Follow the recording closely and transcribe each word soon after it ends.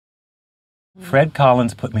Fred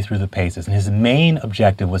Collins put me through the paces, and his main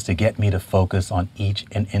objective was to get me to focus on each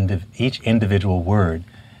individual word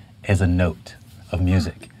as a note of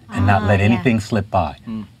music and not let anything slip by.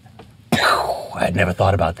 I had never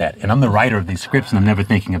thought about that. And I'm the writer of these scripts, and I'm never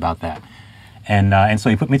thinking about that. And so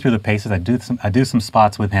he put me through the paces. I do some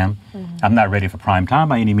spots with him. I'm not ready for prime time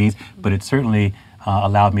by any means, but it certainly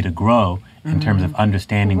allowed me to grow in terms of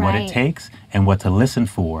understanding what it takes and what to listen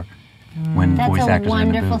for when voice actors are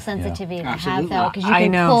in the booth. That's a wonderful sensitivity to have, though, because you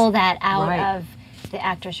can pull that out of the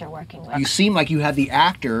actors you're working with. You seem like you have the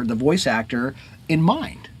actor, the voice actor, in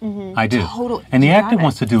mind. I do. And the actor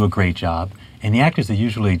wants to do a great job. And the actors are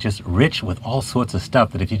usually just rich with all sorts of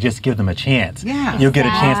stuff that if you just give them a chance, you'll get a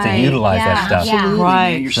chance to utilize that stuff. Absolutely,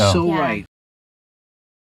 man, you're so right.